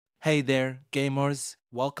Hey there, gamers!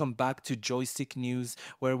 Welcome back to Joystick News,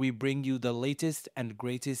 where we bring you the latest and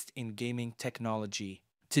greatest in gaming technology.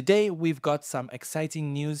 Today, we've got some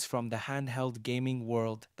exciting news from the handheld gaming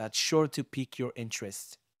world that's sure to pique your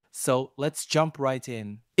interest. So, let's jump right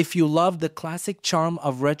in. If you love the classic charm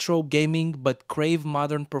of retro gaming but crave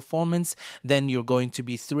modern performance, then you're going to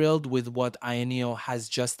be thrilled with what Ayaneo has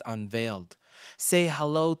just unveiled. Say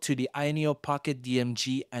hello to the Ayaneo Pocket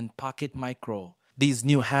DMG and Pocket Micro. These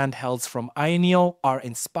new handhelds from Ayaneo are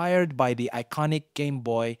inspired by the iconic Game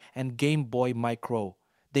Boy and Game Boy Micro.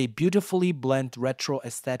 They beautifully blend retro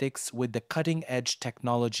aesthetics with the cutting edge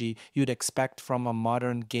technology you'd expect from a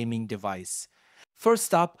modern gaming device.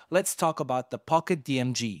 First up, let's talk about the Pocket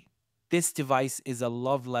DMG. This device is a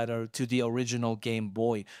love letter to the original Game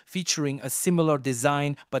Boy, featuring a similar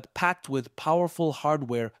design but packed with powerful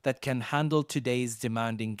hardware that can handle today's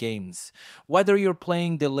demanding games. Whether you're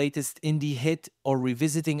playing the latest indie hit or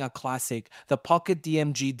revisiting a classic, the Pocket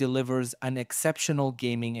DMG delivers an exceptional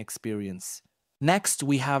gaming experience. Next,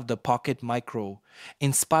 we have the Pocket Micro.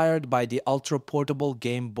 Inspired by the ultra portable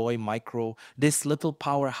Game Boy Micro, this little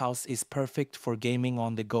powerhouse is perfect for gaming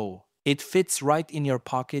on the go. It fits right in your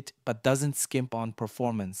pocket but doesn't skimp on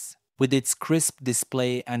performance. With its crisp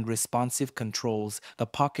display and responsive controls, the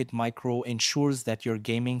Pocket Micro ensures that your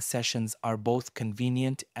gaming sessions are both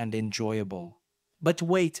convenient and enjoyable. But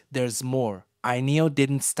wait, there's more. Ayaneo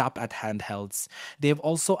didn't stop at handhelds. They've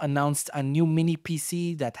also announced a new mini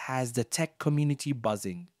PC that has the tech community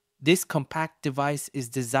buzzing. This compact device is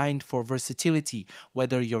designed for versatility,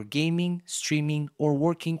 whether you're gaming, streaming, or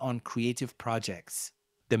working on creative projects.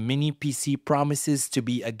 The mini PC promises to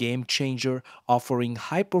be a game changer, offering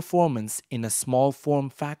high performance in a small form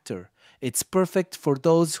factor. It's perfect for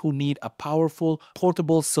those who need a powerful,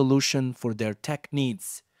 portable solution for their tech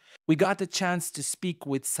needs. We got a chance to speak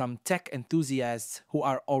with some tech enthusiasts who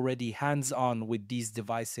are already hands on with these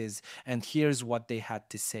devices, and here's what they had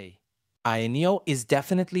to say. Ayaneo is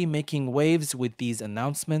definitely making waves with these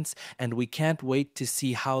announcements, and we can't wait to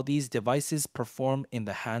see how these devices perform in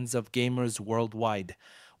the hands of gamers worldwide.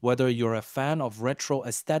 Whether you're a fan of retro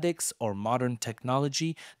aesthetics or modern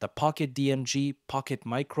technology, the Pocket DMG, Pocket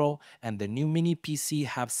Micro, and the new Mini PC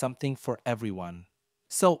have something for everyone.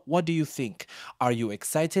 So, what do you think? Are you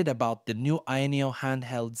excited about the new Ayaneo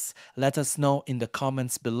handhelds? Let us know in the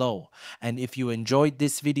comments below. And if you enjoyed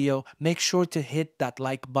this video, make sure to hit that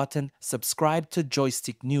like button, subscribe to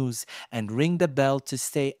Joystick News, and ring the bell to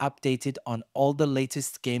stay updated on all the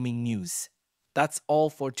latest gaming news. That's all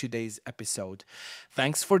for today's episode.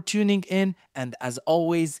 Thanks for tuning in, and as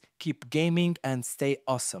always, keep gaming and stay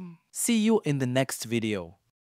awesome. See you in the next video.